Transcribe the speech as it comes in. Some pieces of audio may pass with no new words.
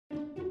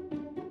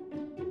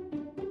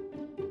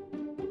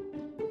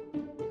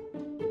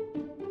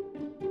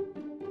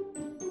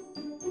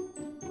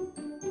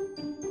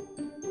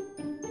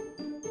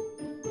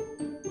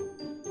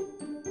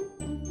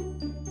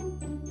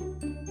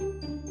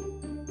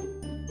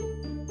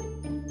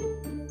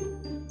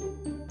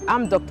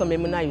I'm Dr.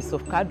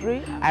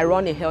 Kadiri. I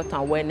run a health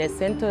and wellness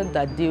center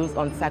that deals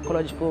on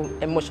psychological,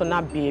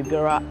 emotional,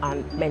 behavioral,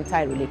 and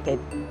mental related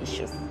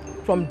issues.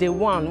 From day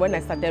one, when I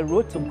started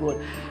Road to Growth,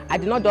 I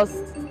did not just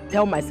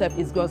tell myself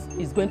it's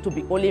going to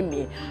be only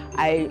me.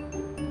 I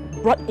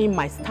brought in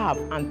my staff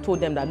and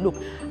told them that, look,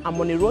 I'm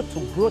on a Road to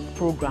Growth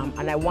program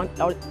and I want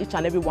each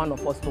and every one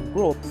of us to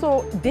grow.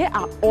 So they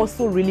are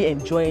also really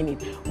enjoying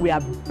it. We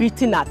are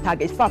beating our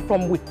target. In fact,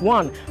 from week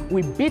one,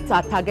 we beat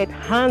our target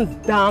hands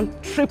down,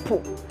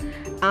 triple.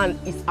 And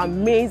it's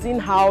amazing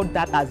how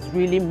that has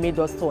really made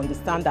us to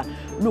understand that,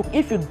 look,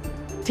 if you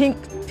think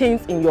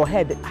things in your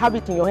head, have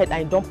it in your head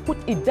and you don't put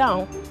it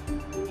down,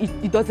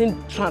 it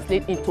doesn't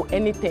translate into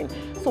anything.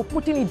 So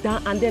putting it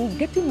down and then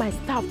getting my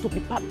staff to be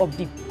part of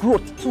the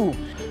growth too.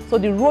 So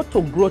the Road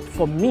to Growth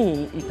for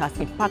me, it has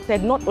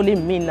impacted not only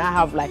me, now I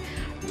have like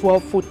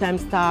 12 full-time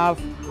staff,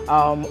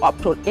 up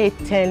to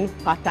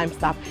 8-10 part-time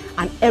staff,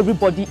 and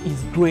everybody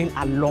is growing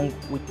along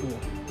with me.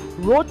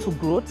 Road to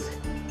Growth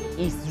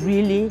is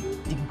really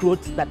the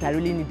growth that I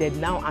really needed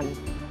now, and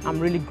I'm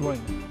really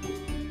growing.